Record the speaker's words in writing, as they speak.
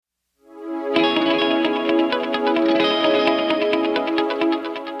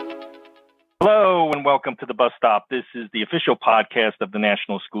everyone. Welcome to the Bus Stop. This is the official podcast of the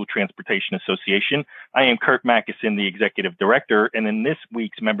National School Transportation Association. I am Kurt Mackeson, the Executive Director, and in this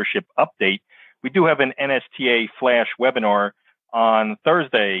week's membership update, we do have an NSTA Flash webinar on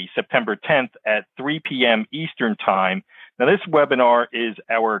Thursday, September 10th at 3 p.m. Eastern Time. Now, this webinar is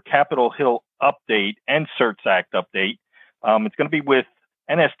our Capitol Hill update and CERTS Act update. It's going to be with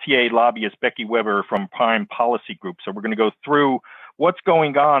NSTA lobbyist Becky Weber from Prime Policy Group. So we're going to go through what's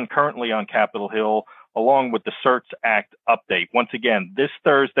going on currently on Capitol Hill, along with the CERTS Act update. Once again, this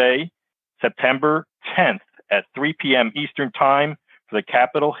Thursday, September 10th at 3 p.m. Eastern Time for the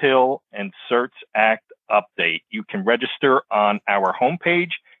Capitol Hill and CERTS Act update. You can register on our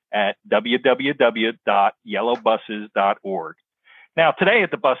homepage at www.yellowbuses.org. Now, today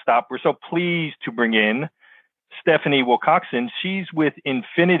at the bus stop, we're so pleased to bring in Stephanie Wilcoxson. She's with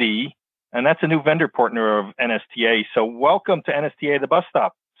Infiniti, and that's a new vendor partner of NSTA. So welcome to NSTA, the bus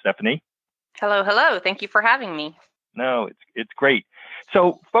stop, Stephanie. Hello, hello. Thank you for having me. No, it's great.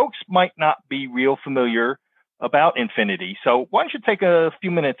 So folks might not be real familiar about Infiniti. So why don't you take a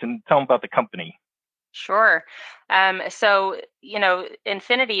few minutes and tell them about the company? Sure. Infiniti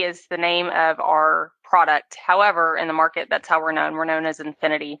is the name of our product. However, in the market, that's how we're known. We're known as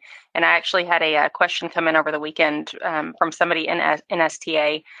Infiniti. And I actually had a question come in over the weekend from somebody in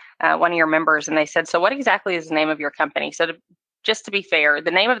NSTA, one of your members, and they said, so what exactly is the name of your company? So just to be fair,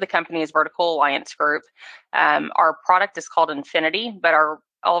 the name of the company is Vertical Alliance Group. Our product is called Infiniti, but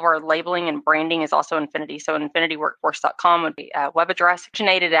all of our labeling and branding is also Infiniti. So infinityworkforce.com would be a web address.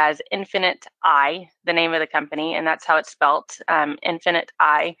 Originated as Infiniti, the name of the company, and that's how it's spelt,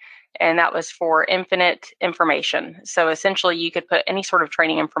 Infiniti. And that was for infinite information. So essentially, you could put any sort of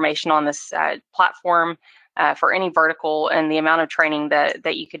training information on this platform for any vertical, and the amount of training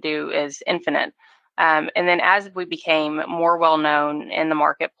that you could do is infinite. And then as we became more well-known in the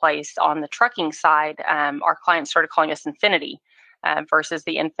marketplace on the trucking side, our clients started calling us Infiniti. Versus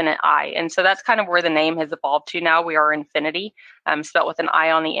the Infiniti. And so that's kind of where the name has evolved to now. We are Infiniti, spelled with an I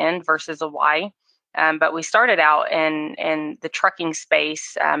on the end versus a Y. But we started out in the trucking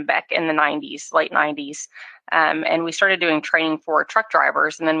space back in the 90s, late 90s. And we started doing training for truck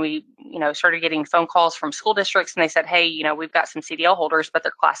drivers. And then we, started getting phone calls from school districts, and they said, hey, we've got some CDL holders, but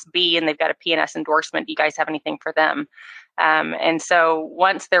they're Class B and they've got a P&S endorsement. Do you guys have anything for them? And so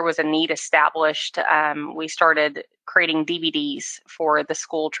once there was a need established, we started creating DVDs for the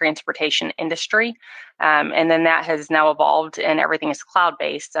school transportation industry. And then that has now evolved and everything is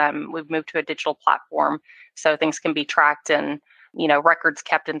cloud-based. We've moved to a digital platform so things can be tracked and records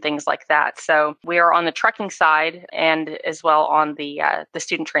kept and things like that. So we are on the trucking side and as well on the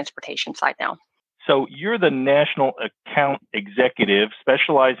student transportation side now. So you're the national account executive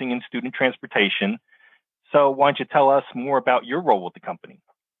specializing in student transportation. So why don't you tell us more about your role with the company?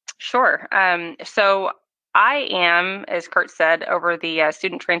 Sure. So I am, as Kurt said, over the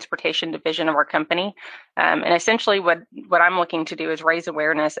student transportation division of our company. And essentially what I'm looking to do is raise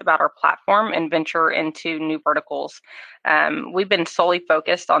awareness about our platform and venture into new verticals. We've been solely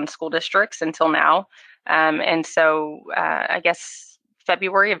focused on school districts until now. And so I guess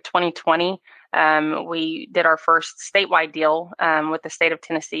February of 2020, we did our first statewide deal with the state of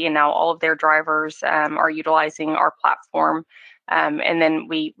Tennessee, and now all of their drivers are utilizing our platform. And then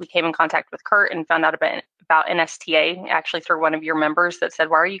we came in contact with Kurt and found out about NSTA, actually through one of your members that said,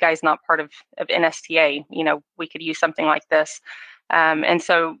 why are you guys not part of NSTA? We could use something like this. And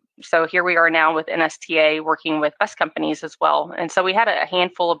so here we are now with NSTA working with bus companies as well. And so we had a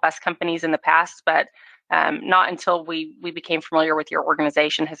handful of bus companies in the past, but not until we became familiar with your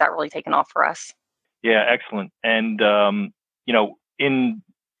organization has that really taken off for us. Yeah, excellent. And, in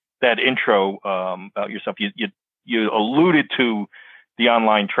that intro about yourself, you alluded to the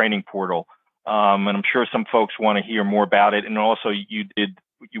online training portal. And I'm sure some folks want to hear more about it. And also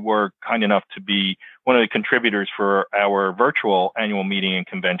you were kind enough to be one of the contributors for our virtual annual meeting and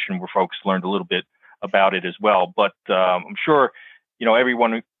convention where folks learned a little bit about it as well. But I'm sure,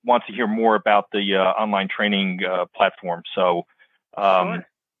 everyone wants to hear more about the online training platform. So, Sure.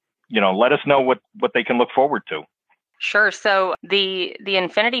 Let us know what they can look forward to. Sure. So the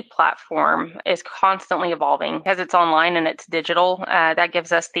Infiniti platform is constantly evolving because it's online and it's digital. That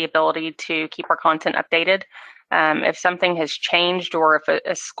gives us the ability to keep our content updated. If something has changed or if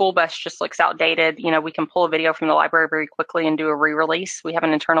a school bus just looks outdated, we can pull a video from the library very quickly and do a re-release. We have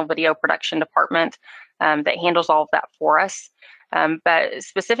an internal video production department that handles all of that for us. But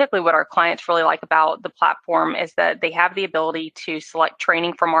specifically what our clients really like about the platform is that they have the ability to select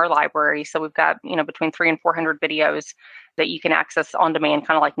training from our library. So we've got, between 300 and 400 videos that you can access on demand,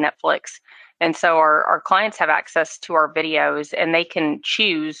 kind of like Netflix. And so our clients have access to our videos, and they can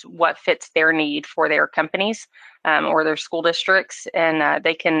choose what fits their need for their companies or their school districts. And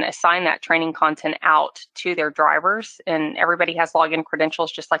they can assign that training content out to their drivers. And everybody has login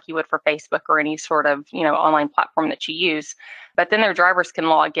credentials just like you would for Facebook or any sort of, online platform that you use. But then their drivers can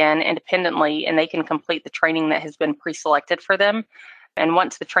log in independently, and they can complete the training that has been pre-selected for them. And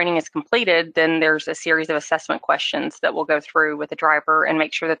once the training is completed, then there's a series of assessment questions that we'll go through with the driver and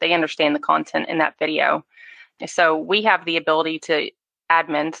make sure that they understand the content in that video. So we have the ability to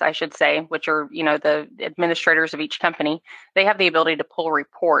admins, I should say, which are, the administrators of each company. They have the ability to pull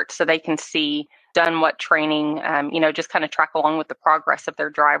reports so they can see done what training, just kind of track along with the progress of their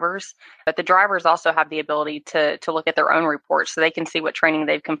drivers. But the drivers also have the ability to look at their own reports so they can see what training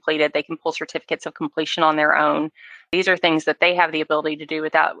they've completed. They can pull certificates of completion on their own. These are things that they have the ability to do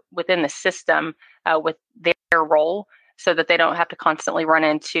within the system with their role, so that they don't have to constantly run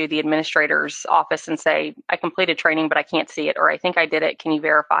into the administrator's office and say, I completed training, but I can't see it, or I think I did it. Can you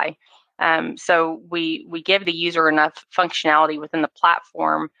verify? So we give the user enough functionality within the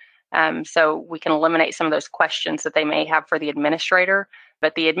platform so we can eliminate some of those questions that they may have for the administrator.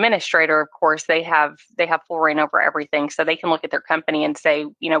 But the administrator, of course, they have full reign over everything. So they can look at their company and say,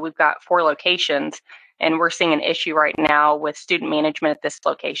 we've got 4 locations, and we're seeing an issue right now with student management at this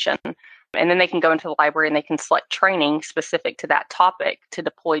location. And then they can go into the library and they can select training specific to that topic to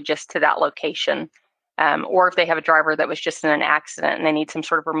deploy just to that location. Or if they have a driver that was just in an accident and they need some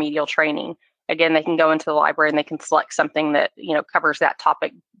sort of remedial training, again, they can go into the library and they can select something that, covers that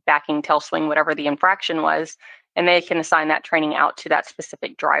topic, backing, tail swing, whatever the infraction was, and they can assign that training out to that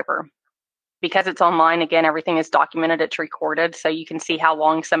specific driver. Because it's online, again, everything is documented, it's recorded, so you can see how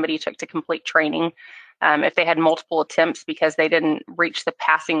long somebody took to complete training. If they had multiple attempts because they didn't reach the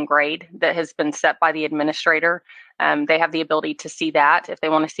passing grade that has been set by the administrator, they have the ability to see that. If they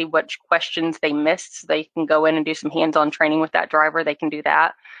want to see which questions they missed, they can go in and do some hands-on training with that driver. They can do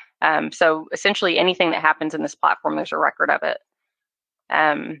that. So essentially anything that happens in this platform, there's a record of it.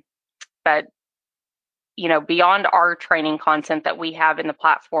 But beyond our training content that we have in the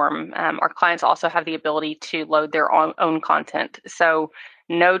platform, our clients also have the ability to load their own content. So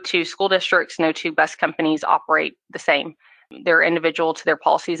no 2 school districts, no 2 bus companies operate the same. They're individual to their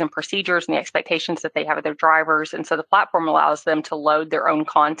policies and procedures and the expectations that they have of their drivers. And so the platform allows them to load their own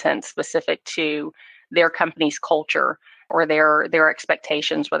content specific to their company's culture or their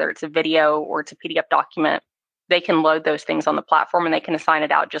expectations, whether it's a video or it's a PDF document. They can load those things on the platform and they can assign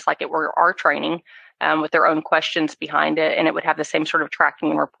it out just like it were our training with their own questions behind it. And it would have the same sort of tracking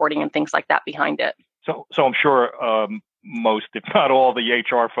and reporting and things like that behind it. So I'm sure most, if not all, the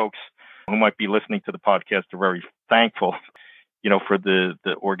HR folks who might be listening to the podcast are very thankful, for the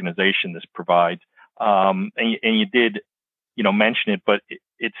organization this provides. And you did, mention it, but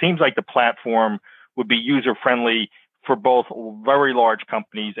it seems like the platform would be user-friendly for both very large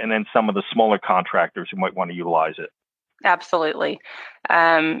companies and then some of the smaller contractors who might want to utilize it. Absolutely.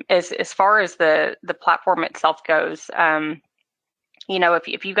 As far as the platform itself goes,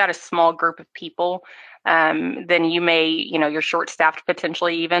 if you've got a small group of people, then you may, you're short-staffed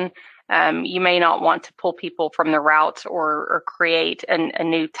potentially even. You may not want to pull people from the route or create a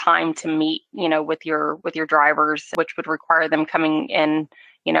new time to meet, with your drivers, which would require them coming in,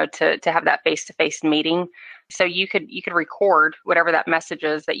 to have that face-to-face meeting. So you could record whatever that message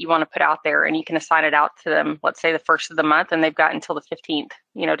is that you want to put out there, and you can assign it out to them, let's say the 1st of the month, and they've got until the 15th,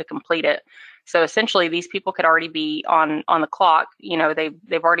 to complete it. So essentially these people could already be on the clock.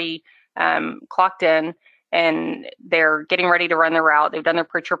 They've already clocked in and they're getting ready to run their route. They've done their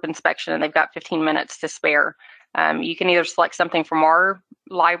pre-trip inspection and they've got 15 minutes to spare. You can either select something from our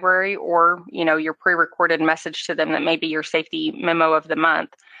library or, your pre-recorded message to them that may be your safety memo of the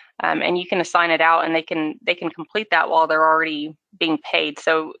month. And you can assign it out and they can complete that while they're already being paid.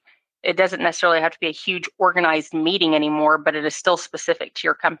 So it doesn't necessarily have to be a huge organized meeting anymore, but it is still specific to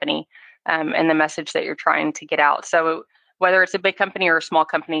your company and the message that you're trying to get out. So whether it's a big company or a small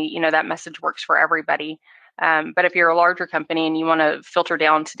company, that message works for everybody. But if you're a larger company and you want to filter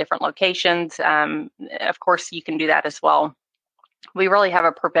down to different locations, of course, you can do that as well. We really have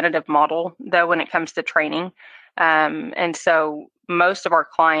a preventative model, though, when it comes to training. And so most of our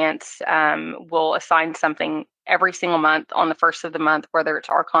clients will assign something every single month on the 1st of the month, whether it's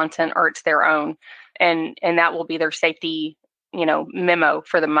our content or it's their own. And that will be their safety, memo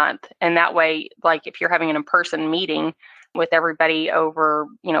for the month. And that way, like if you're having an in-person meeting with everybody over,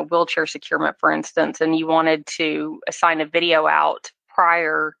 wheelchair securement, for instance, and you wanted to assign a video out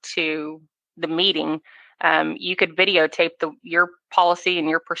prior to the meeting, You could videotape your policy and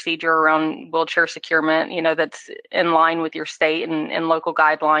your procedure around wheelchair securement, that's in line with your state and local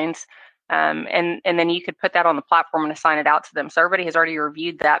guidelines. And then you could put that on the platform and assign it out to them. So everybody has already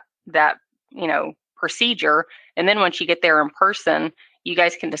reviewed that procedure. And then once you get there in person, you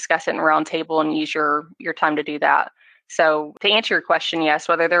guys can discuss it in a round table and use your time to do that. So to answer your question, yes,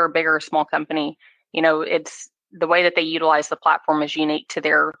 whether they're a big or a small company, it's the way that they utilize the platform is unique to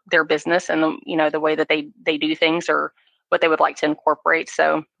their business, and the way that they do things or what they would like to incorporate.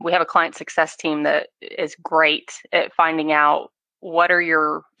 So we have a client success team that is great at finding out what are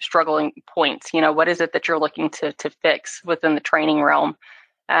your struggling points. What is it that you're looking to fix within the training realm,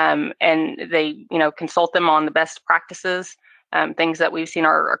 and they consult them on the best practices, things that we've seen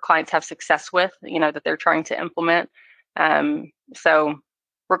our clients have success with, that they're trying to implement. So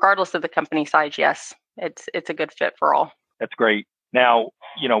regardless of the company size, yes, it's a good fit for all. That's great. Now,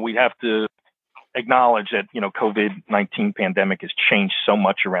 we have to acknowledge that, COVID-19 pandemic has changed so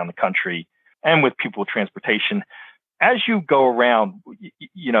much around the country and with people with transportation. As you go around,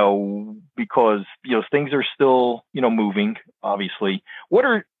 because, things are still, moving, obviously, what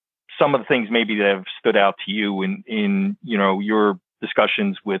are some of the things maybe that have stood out to you in your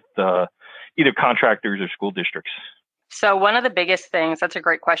discussions with either contractors or school districts? So one of the biggest things, that's a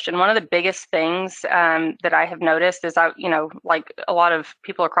great question. One of the biggest things that I have noticed is like a lot of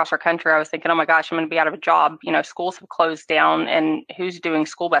people across our country, I was thinking, oh my gosh, I'm going to be out of a job. Schools have closed down, and who's doing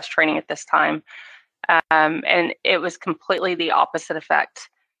school bus training at this time? And it was completely the opposite effect.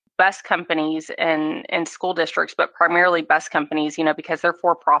 Bus companies and school districts, but primarily bus companies, because they're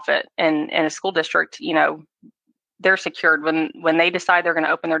for profit, and a school district, they're secured. When they decide they're going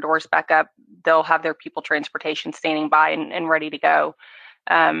to open their doors back up, they'll have their people transportation standing by and ready to go.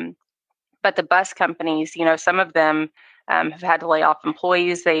 But the bus companies, some of them have had to lay off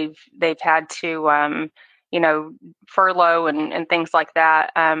employees. They've had to, furlough and things like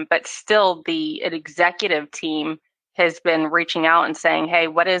that. But still, the executive team has been reaching out and saying, hey,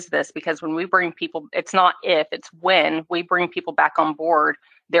 what is this? Because when we bring people, it's not if, it's when we bring people back on board,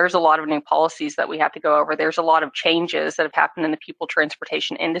 there's a lot of new policies that we have to go over. There's a lot of changes that have happened in the people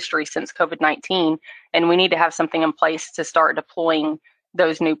transportation industry since COVID-19, and we need to have something in place to start deploying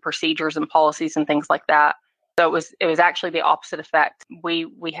those new procedures and policies and things like that. So it was actually the opposite effect. We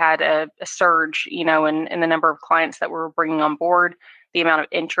had a surge, in the number of clients that we were bringing on board, the amount of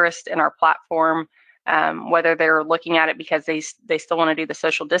interest in our platform, whether they're looking at it because they still want to do the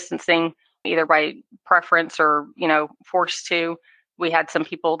social distancing, either by preference or, forced to. We had some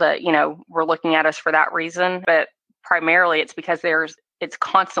people that, were looking at us for that reason, but primarily it's because it's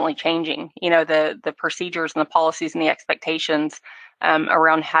constantly changing, the procedures and the policies and the expectations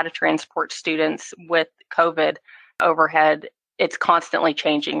around how to transport students with COVID overhead. It's constantly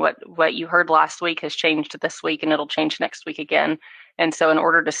changing. What you heard last week has changed this week, and it'll change next week again. And so in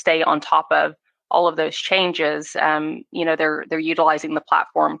order to stay on top of all of those changes, they're utilizing the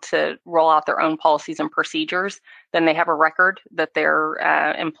platform to roll out their own policies and procedures. Then they have a record that their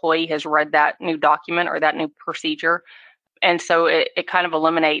employee has read that new document or that new procedure. And so it kind of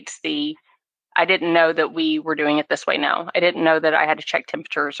eliminates I didn't know that we were doing it this way now. I didn't know that I had to check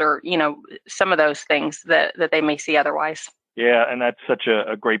temperatures or, some of those things that they may see otherwise. Yeah, and that's such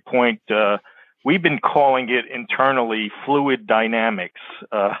a great point. We've been calling it internally fluid dynamics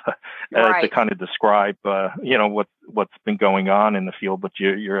Right. to kind of describe, what's been going on in the field. But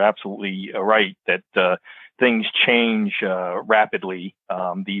you're absolutely right that things change rapidly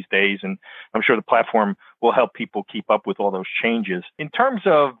these days, and I'm sure the platform will help people keep up with all those changes. In terms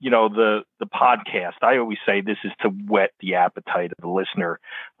of the podcast, I always say this is to whet the appetite of the listener,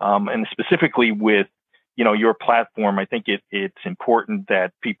 and specifically with your platform, I think it's important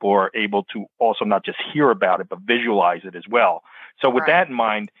that people are able to also not just hear about it, but visualize it as well. So with that in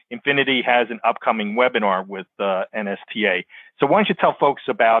mind, Infiniti has an upcoming webinar with NSTA. So why don't you tell folks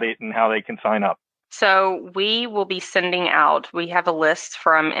about it and how they can sign up? So we will be sending out, we have a list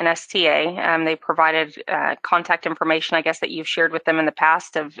from NSTA. They provided contact information, I guess, that you've shared with them in the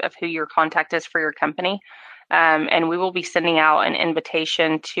past of who your contact is for your company. And we will be sending out an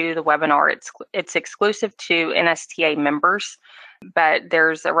invitation to the webinar. It's exclusive to NSTA members, but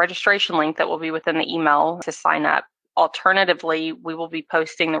there's a registration link that will be within the email to sign up. Alternatively, we will be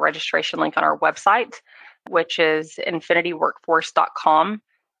posting the registration link on our website, which is infinitiworkforce.com.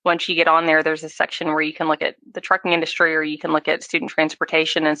 Once you get on there, there's a section where you can look at the trucking industry or you can look at student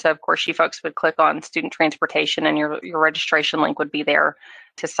transportation. And so, of course, you folks would click on student transportation and your registration link would be there.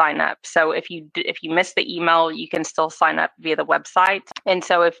 to sign up. So if you miss the email, you can still sign up via the website. And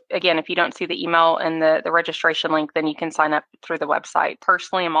so if you don't see the email and the registration link, then you can sign up through the website.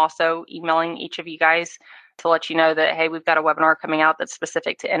 Personally, I'm also emailing each of you guys to let you know that, hey, we've got a webinar coming out that's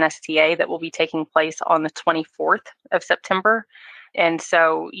specific to NSTA that will be taking place on the 24th of September. And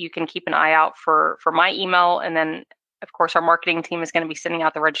so you can keep an eye out for my email. And then, of course, our marketing team is going to be sending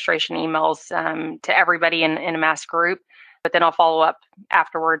out the registration emails to everybody in a mass group. But then I'll follow up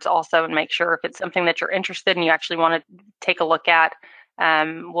afterwards also and make sure if it's something that you're interested in, you actually want to take a look at.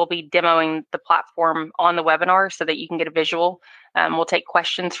 We'll be demoing the platform on the webinar so that you can get a visual. We'll take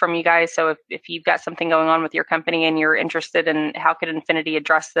questions from you guys. So if you've got something going on with your company and you're interested in how could Infiniti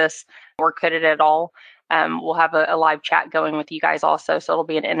address this, or could it at all, we'll have a live chat going with you guys also. So it'll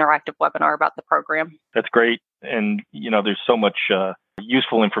be an interactive webinar about the program. That's great. And, there's so much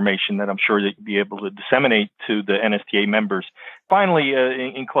useful information that I'm sure that you'll be able to disseminate to the NSTA members. Finally,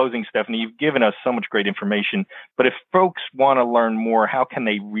 in closing, Stephanie, you've given us so much great information, but if folks want to learn more, how can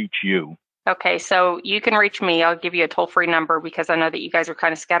they reach you? Okay, so you can reach me. I'll give you a toll-free number because I know that you guys are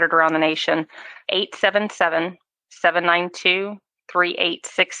kind of scattered around the nation.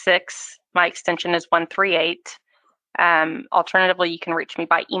 877-792-3866. My extension is 138. Alternatively, you can reach me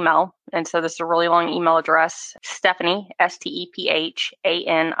by email. And so this is a really long email address, Stephanie, STEPHANIE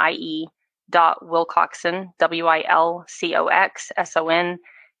 .Wilcoxson, WILCOXSON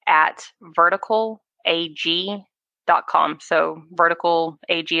 @verticalag.com. So vertical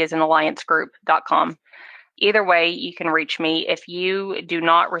AG is an alliance group.com. Either way, you can reach me. If you do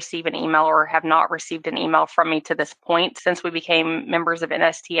not receive an email or have not received an email from me to this point, since we became members of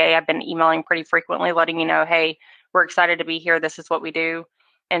NSTA, I've been emailing pretty frequently, letting you know, hey, we're excited to be here. This is what we do.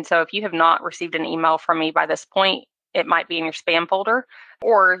 And so if you have not received an email from me by this point, it might be in your spam folder,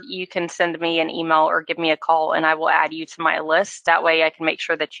 or you can send me an email or give me a call and I will add you to my list. That way I can make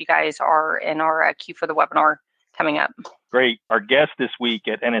sure that you guys are in our queue for the webinar coming up. Great. Our guest this week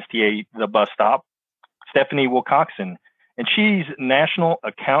at NSTA, The Bus Stop, Stephanie Wilcoxson, and she's National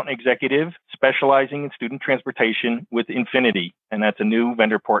Account Executive specializing in student transportation with Infiniti, and that's a new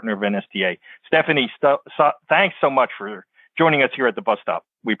vendor partner of NSTA. Stephanie, thanks so much for joining us here at The Bus Stop.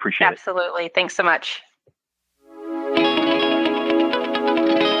 We appreciate it. Absolutely. Thanks so much.